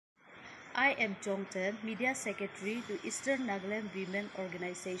I am Jongten, Media Secretary to Eastern Nagaland Women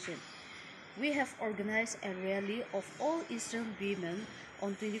Organization. We have organized a rally of all Eastern women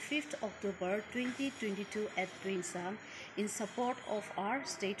on 25th October 2022 at Tuensang in support of our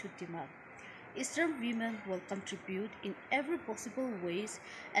statehood demand. Eastern women will contribute in every possible ways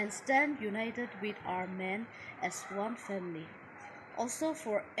and stand united with our men as one family. Also,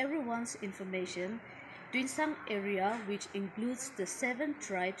 for everyone's information, Tuensang area, which includes the 7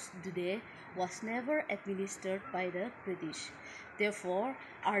 tribes today, was never administered by the British. Therefore,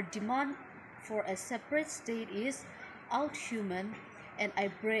 our demand for a separate state is outhuman, and I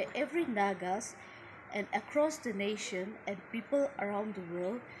pray every Nagas and across the nation and people around the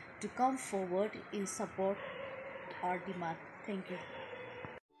world to come forward in support our demand. Thank you.